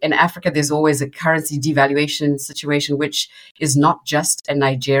Africa, there's always a currency devaluation situation, which is not just a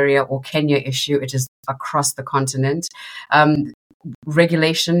Nigeria or Kenya issue. It is across the continent.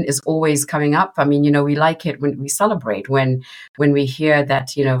 Regulation is always coming up. I mean, we like it when we celebrate when we hear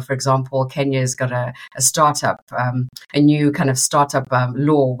that, for example, Kenya's got a startup, a new kind of startup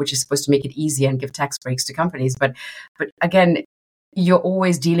law, which is supposed to make it easier and give tax breaks to companies. But again, you're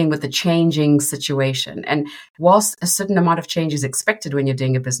always dealing with a changing situation. And whilst a certain amount of change is expected when you're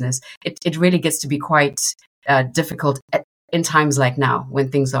doing a business, it really gets to be quite difficult in times like now when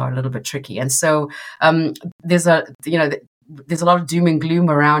things are a little bit tricky. And so there's a lot of doom and gloom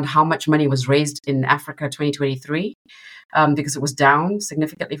around how much money was raised in Africa 2023. Because it was down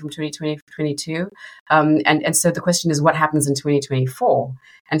significantly from 2022. And so the question is, what happens in 2024?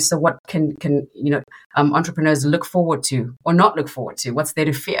 And so what can entrepreneurs look forward to or not look forward to? What's there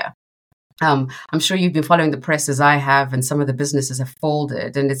to fear? I'm sure you've been following the press as I have, and some of the businesses have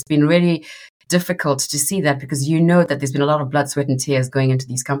folded. And it's been really difficult to see that because that there's been a lot of blood, sweat, and tears going into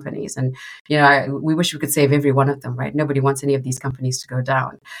these companies. And, we wish we could save every one of them, right? Nobody wants any of these companies to go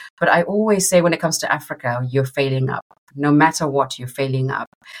down. But I always say when it comes to Africa, you're failing up. No matter what, you're failing up.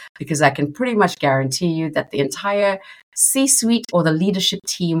 Because I can pretty much guarantee you that the entire C-suite or the leadership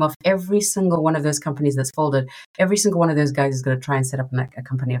team of every single one of those companies that's folded, every single one of those guys is going to try and set up a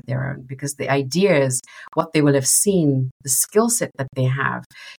company of their own, because the ideas, what they will have seen, the skill set that they have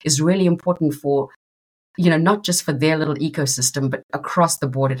is really important for, not just for their little ecosystem, but across the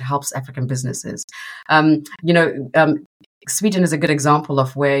board. It helps African businesses. Sweden is a good example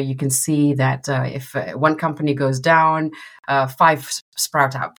of where you can see that if one company goes down, five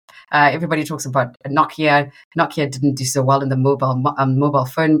sprout up. Everybody talks about Nokia. Nokia didn't do so well in the mobile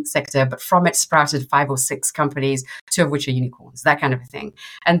phone sector, but from it sprouted 5 or 6 companies, 2 of which are unicorns, that kind of a thing.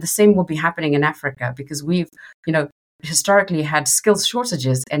 And the same will be happening in Africa, because we've, historically had skills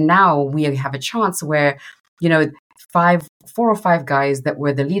shortages, and now we have a chance where, 4 or 5 guys that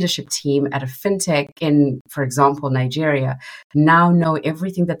were the leadership team at a fintech in, for example, Nigeria, now know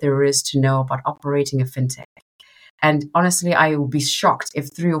everything that there is to know about operating a fintech. And honestly, I would be shocked if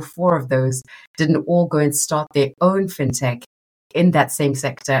 3 or 4 of those didn't all go and start their own fintech in that same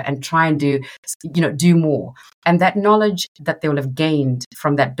sector and try and do more. And that knowledge that they will have gained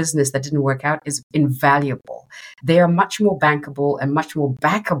from that business that didn't work out is invaluable. They are much more bankable and much more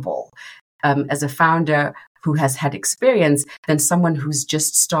backable as a founder who has had experience than someone who's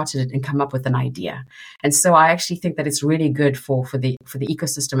just started it and come up with an idea. And so I actually think that it's really good for the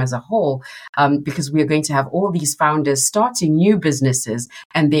ecosystem as a whole, because we are going to have all these founders starting new businesses,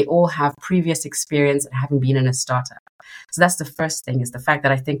 and they all have previous experience having been in a startup. So that's the first thing, is the fact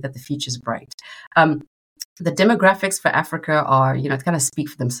that I think that the future's bright. The demographics for Africa are, kind of speak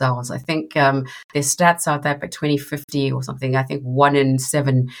for themselves. I think there's stats out there by 2050 or something. I think 1 in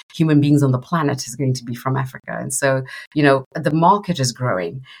 7 human beings on the planet is going to be from Africa. And so, the market is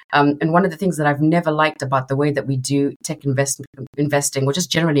growing. And one of the things that I've never liked about the way that we do tech investing, or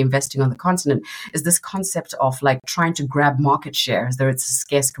just generally investing on the continent, is this concept of like trying to grab market share as though it's a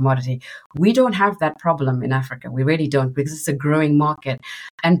scarce commodity. We don't have that problem in Africa. We really don't, because it's a growing market.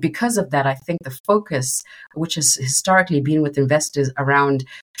 And because of that, I think the focus, which has historically been with investors around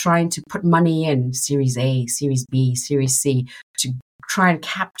trying to put money in Series A, Series B, Series C, to try and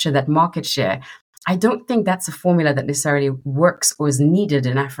capture that market share, I don't think that's a formula that necessarily works or is needed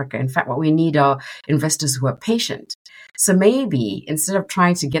in Africa. In fact, what we need are investors who are patient. So maybe instead of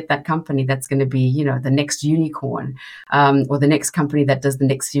trying to get that company that's going to be, the next unicorn, or the next company that does the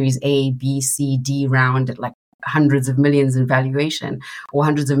next Series A, B, C, D round at like hundreds of millions in valuation or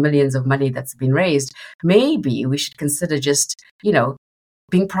hundreds of millions of money that's been raised, maybe we should consider just,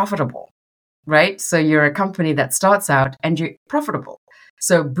 being profitable, right? So you're a company that starts out and you're profitable.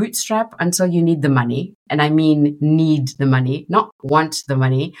 So bootstrap until you need the money. And I mean, need the money, not want the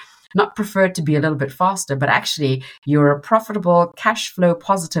money, not prefer to be a little bit faster, but actually you're a profitable cash flow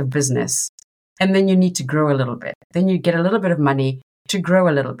positive business. And then you need to grow a little bit. Then you get a little bit of money to grow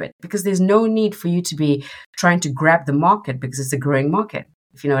a little bit, because there's no need for you to be trying to grab the market because it's a growing market,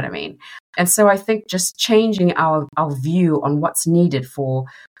 if you know what I mean. And so I think just changing our view on what's needed for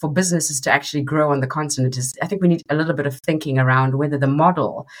businesses to actually grow on the continent is, I think we need a little bit of thinking around whether the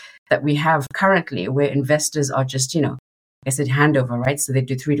model that we have currently, where investors are just, I said handover, right? So they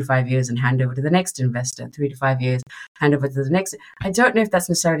do 3 to 5 years and hand over to the next investor, 3 to 5 years, hand over to the next. I don't know if that's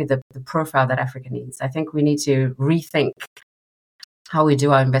necessarily the profile that Africa needs. I think we need to rethink how we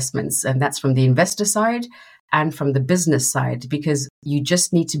do our investments. And that's from the investor side and from the business side, because you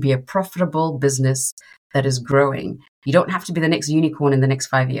just need to be a profitable business that is growing. You don't have to be the next unicorn in the next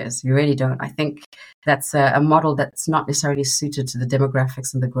 5 years. You really don't. I think that's a model that's not necessarily suited to the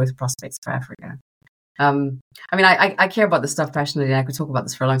demographics and the growth prospects for Africa. I care about this stuff passionately, and I could talk about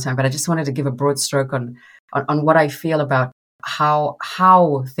this for a long time, but I just wanted to give a broad stroke on what I feel about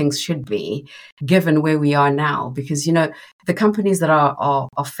how things should be given where we are now. Because, the companies that are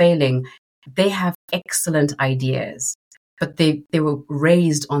failing, they have excellent ideas, but they were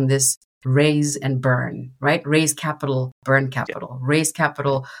raised on this raise and burn, right? Raise capital, burn capital, raise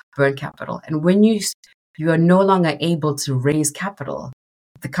capital, burn capital. And when you are no longer able to raise capital,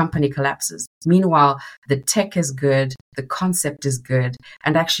 the company collapses. Meanwhile, the tech is good, the concept is good,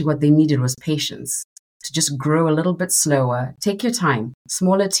 and actually what they needed was patience to just grow a little bit slower. Take your time.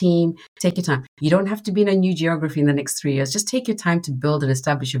 Smaller team, take your time. You don't have to be in a new geography in the next 3 years. Just take your time to build and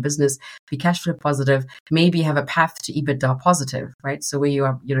establish your business, be cash flow positive, maybe have a path to EBITDA positive, right? So where you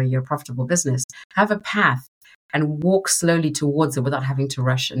are, you're a profitable business, have a path and walk slowly towards it without having to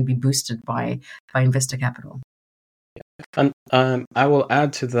rush and be boosted by investor capital. And I will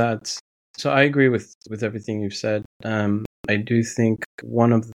add to that. So I agree with everything you've said. I do think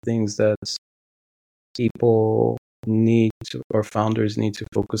one of the things that people need to, or founders need to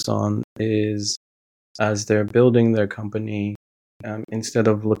focus on, is as they're building their company, instead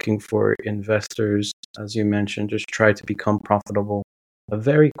of looking for investors, as you mentioned, just try to become profitable. A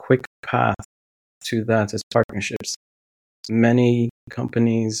very quick path to that is partnerships. Many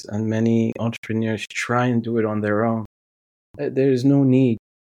companies and many entrepreneurs try and do it on their own. There's no need.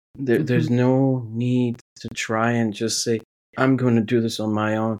 There's no need to try and just say, I'm going to do this on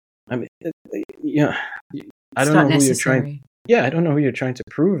my own. I mean, I don't know who you're trying. Yeah, I don't know who you're trying to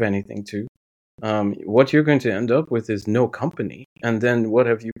prove anything to. What you're going to end up with is no company. And then what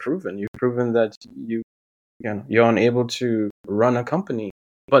have you proven? You've proven that you're unable to run a company.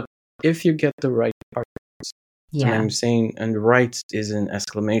 But if you get the right partners, and I'm saying, and right is in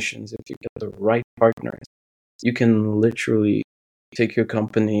exclamations, if you get the right partners, you can literally take your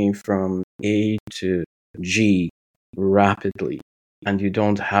company from A to G rapidly. And you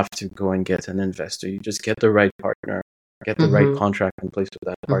don't have to go and get an investor. You just get the right partner, get the right contract in place with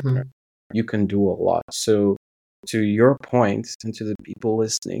that partner. You can do a lot. So to your point, and to the people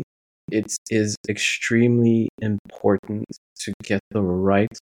listening, it is extremely important to get the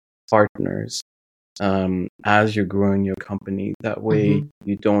right partners as you're growing your company. That way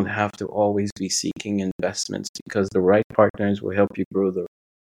you don't have to always be seeking investments, because the right partners will help you grow the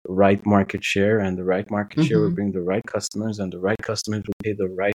right market share, and the right market share will bring the right customers, and the right customers will pay the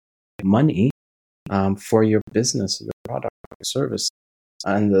right money for your business, your product, your service.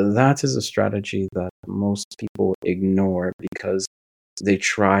 And that is a strategy that most people ignore because they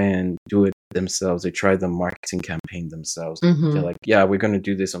try and do it themselves. They try the marketing campaign themselves. They're like, yeah, we're going to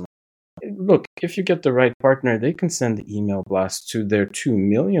do this. Look, if you get the right partner, they can send the email blast to their 2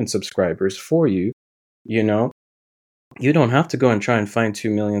 million subscribers for you. You don't have to go and try and find 2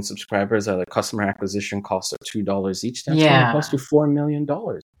 million subscribers at a customer acquisition cost of $2 each. That's going to cost you $4 million.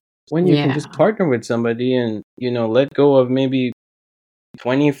 When you can just partner with somebody and, let go of maybe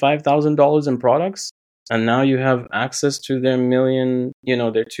 $25,000 in products, and now you have access to their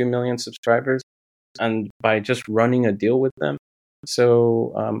 2 million subscribers, and by just running a deal with them.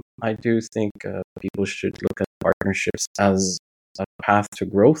 So I do think people should look at partnerships as a path to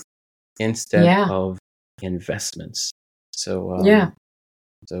growth instead of investments. So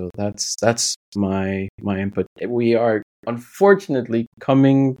So that's my input. We are unfortunately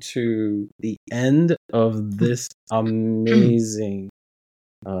coming to the end of this amazing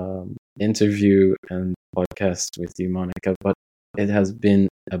interview and podcast with you, Monica, but it has been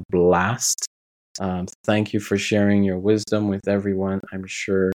a blast. Thank you for sharing your wisdom with everyone. I'm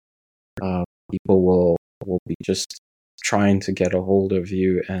sure people will be just trying to get a hold of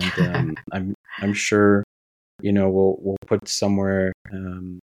you, and I'm sure we'll put somewhere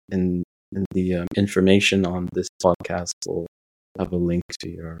in the information on this podcast. We'll have a link to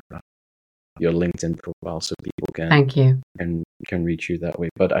your LinkedIn profile so people Thank you. can reach you that way.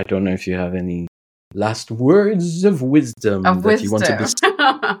 But I don't know if you have any last words of wisdom that you want to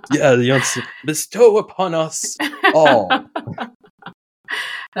you want to bestow upon us all.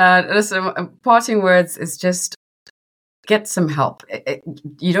 Listen, parting words is just get some help.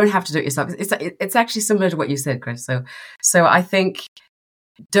 You don't have to do it yourself. It's actually similar to what you said, Chris. So I think,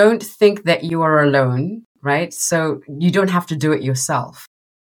 don't think that you are alone, right? So you don't have to do it yourself.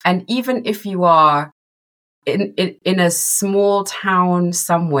 And even if you are in a small town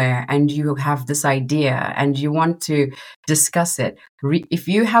somewhere and you have this idea and you want to discuss it, if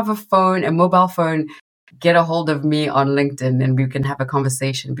you have a mobile phone, get a hold of me on LinkedIn and we can have a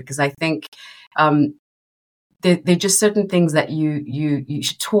conversation, because I think they're just certain things that you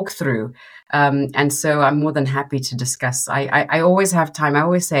should talk through. And so I'm more than happy to discuss. I always have time. I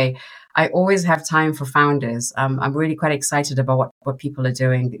always say, I always have time for founders. I'm really quite excited about what people are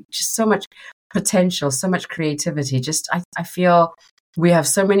doing. Just so much potential, so much creativity. I feel we have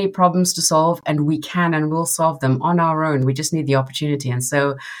so many problems to solve, and we can and will solve them on our own. We just need the opportunity. And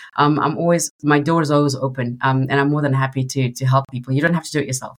so my door is always open, and I'm more than happy to help people. You don't have to do it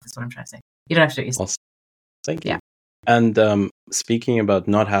yourself. That's what I'm trying to say. You don't have to do it yourself. Awesome. Thank you. Yeah. And speaking about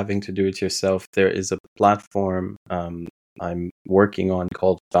not having to do it yourself, there is a platform I'm working on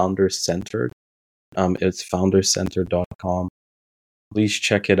called Founder Centered. It's foundercenter.com. Please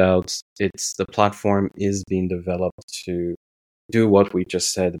check it out. The platform is being developed to do what we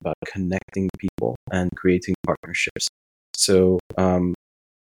just said about connecting people and creating partnerships. So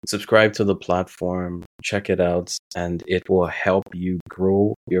subscribe to the platform, check it out, and it will help you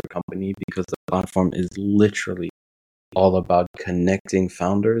grow your company, because the platform is literally all about connecting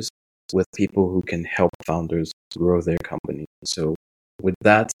founders with people who can help founders grow their company. So with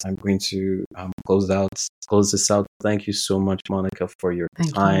that, I'm going to close this out. Thank you so much, Monica, for your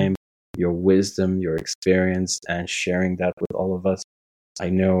time, your wisdom, your experience, and sharing that with all of us. I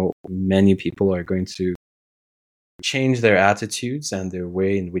know many people are going to change their attitudes and their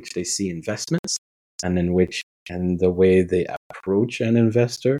way in which they see investments, and the way they approach an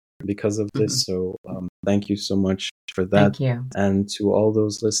investor because of this. So thank you so much for that. Thank you. And to all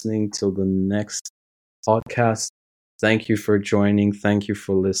those listening, till the next podcast, thank you for joining. Thank you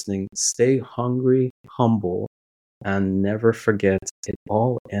for listening. Stay hungry, humble, and never forget, it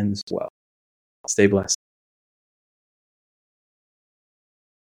all ends well. Stay blessed.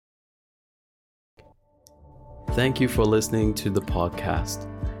 Thank you for listening to the podcast.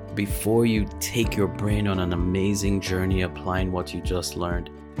 Before you take your brain on an amazing journey applying what you just learned,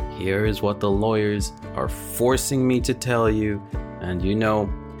 here is what the lawyers are forcing me to tell you. And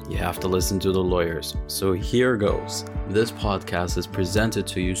you have to listen to the lawyers. So here goes. This podcast is presented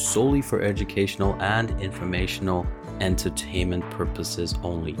to you solely for educational and informational entertainment purposes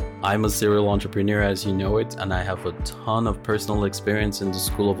only. I'm a serial entrepreneur, as you know it, and I have a ton of personal experience in the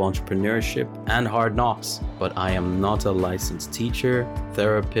School of Entrepreneurship and Hard Knocks. But I am not a licensed teacher,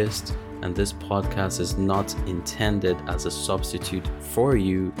 therapist, and this podcast is not intended as a substitute for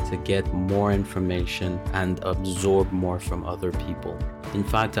you to get more information and absorb more from other people. In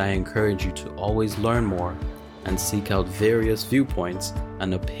fact, I encourage you to always learn more and seek out various viewpoints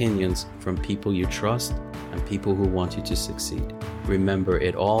and opinions from people you trust and people who want you to succeed. Remember,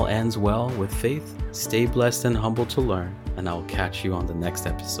 it all ends well with faith. Stay blessed and humble to learn, and I'll catch you on the next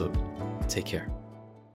episode. Take care.